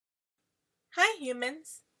Hi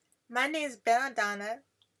humans, my name is Belladonna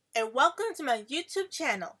and welcome to my YouTube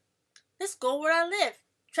channel. Let's go where I live,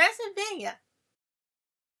 Transylvania.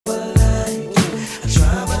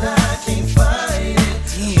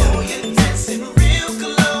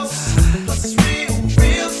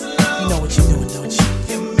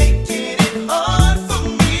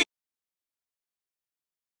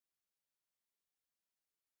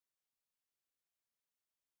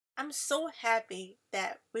 I'm so happy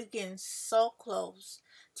that we're getting so close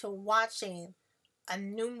to watching a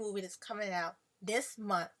new movie that's coming out this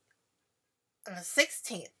month on the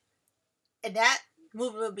 16th. And that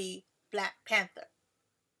movie will be Black Panther.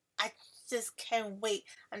 I just can't wait.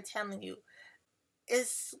 I'm telling you.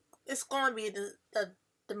 It's gonna be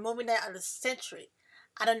the movie night of the century.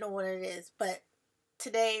 I don't know what it is, but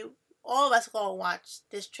today all of us are gonna watch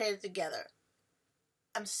this trailer together.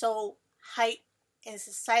 I'm so hyped and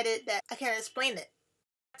excited that I can't explain it.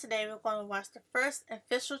 Today we're going to watch the first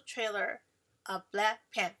official trailer of Black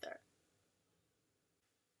Panther.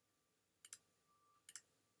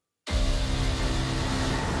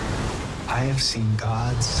 I have seen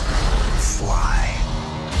gods fly.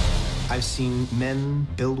 I've seen men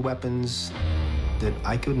build weapons that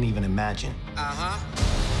I couldn't even imagine.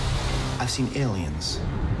 I've seen aliens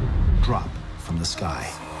drop from the sky.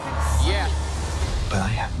 Yeah. But I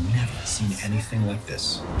have never seen anything like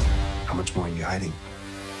this. How much more are you hiding?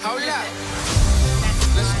 Hold up.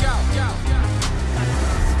 Let's go.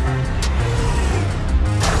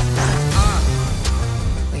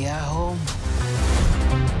 We are home.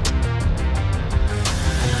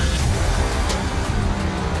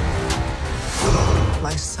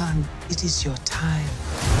 My son, it is your time.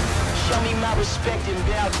 Show me my respect and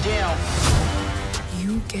bow down.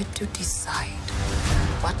 You get to decide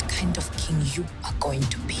what kind of king you are going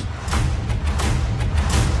to be.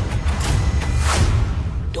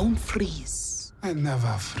 Don't freeze. I never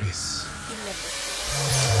freeze.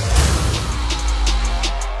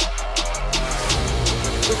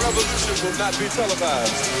 The revolution will not be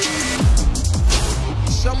televised.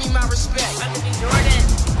 Show me my respect. I'm gonna be Jordan.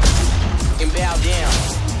 And bow down.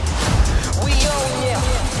 We own ya.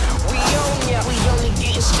 We own ya. We only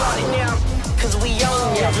getting started now. Cause we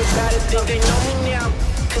own ya. Everybody think they know me now.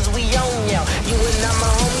 Cause we own ya. You and I'm my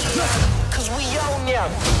homie. Cause we own ya.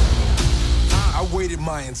 I waited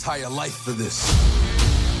my entire life for this.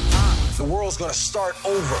 The world's gonna start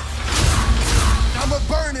over. I'ma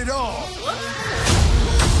burn it all.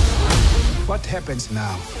 What happens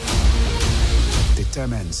now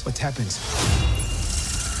determines what happens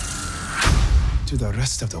to the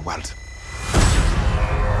rest of the world.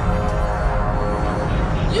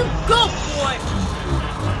 You go, boy!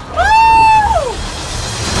 Woo!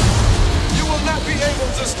 You will not be able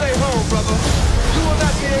to stay home, brother. You will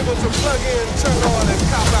not be able to plug in, turn on, and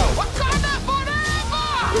cop out. Wakanda forever!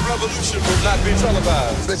 The revolution will not be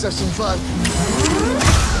televised. Let's have some fun.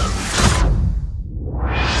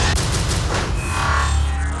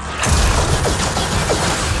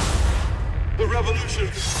 The revolution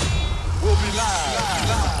will be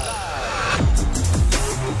live.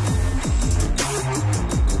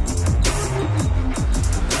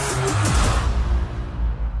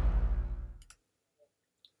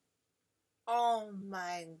 Oh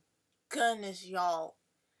my goodness, y'all.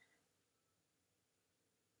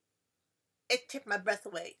 It took my breath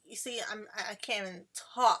away. You see, I can't even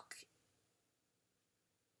talk.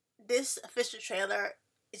 This official trailer,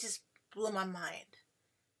 it just blew my mind.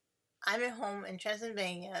 I'm at home in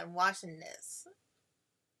Transylvania and watching this.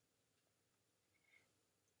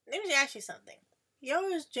 Let me ask you something. You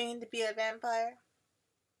always dreamed to be a vampire?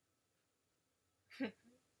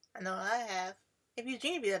 I know I have. If you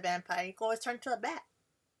dream to be a vampire, you can always turn to a bat.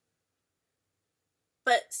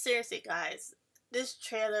 But seriously, guys, this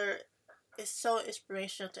trailer is so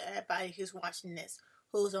inspirational to everybody who's watching this,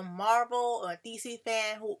 who's a Marvel or a DC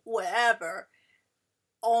fan, whatever.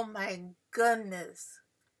 Oh my goodness.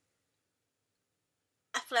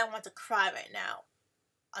 I feel like I want to cry right now.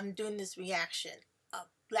 I'm doing this reaction of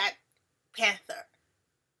Black Panther,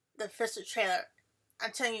 the official trailer.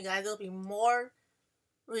 I'm telling you guys, there'll be more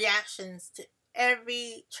reactions to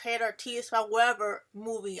every trailer, TV spot, whatever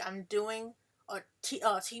movie I'm doing or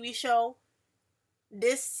TV show.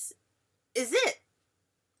 This is it.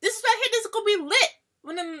 This is right here. This is gonna be lit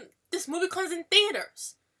when this movie comes in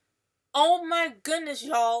theaters. Oh my goodness,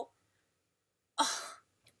 y'all. Oh.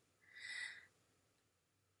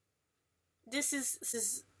 This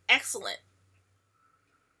is excellent.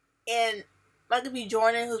 And Michael B.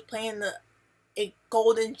 Jordan, who's playing a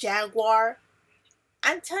golden jaguar,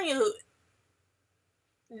 I'm telling you,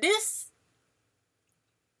 this,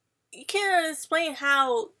 you can't explain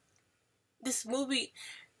how this movie,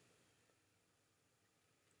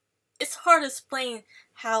 it's hard to explain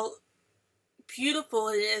how beautiful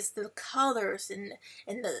it is, the colors and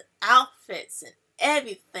the outfits and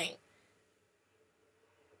everything.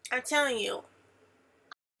 I'm telling you,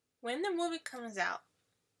 when the movie comes out,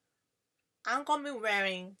 I'm gonna be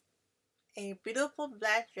wearing a beautiful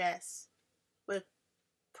black dress with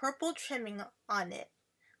purple trimming on it,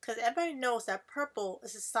 because everybody knows that purple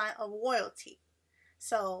is a sign of royalty.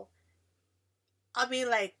 So I'll be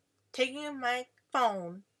like taking my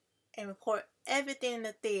phone and record everything in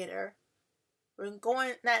the theater. We're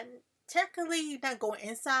going, not technically not going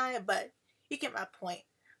inside, but you get my point,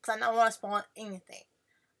 because I don't want to spoil anything.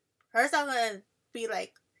 First I'm gonna be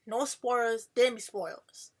like, no spoilers, then be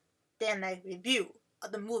spoilers, then like review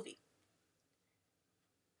of the movie.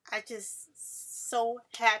 I just so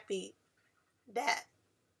happy that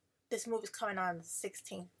this movie's coming out on the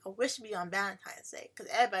 16th. I wish it would be on Valentine's Day,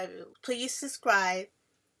 because everybody will. Please subscribe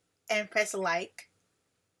and press like.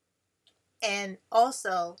 And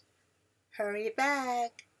also, hurry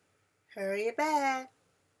back. Hurry back.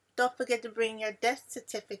 Don't forget to bring your death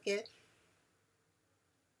certificate.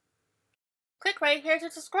 Click right here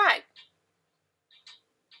to subscribe.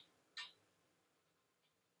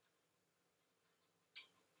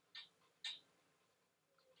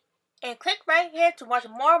 And click right here to watch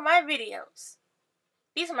more of my videos.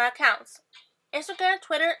 These are my accounts: Instagram,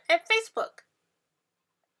 Twitter, and Facebook.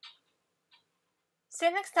 See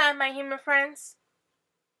you next time, my human friends.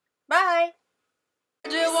 Bye. I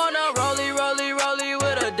just wanna rollie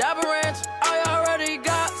with a dapper ranch. I already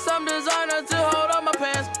got some designer to hold on my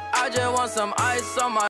pants. I just want some ice on my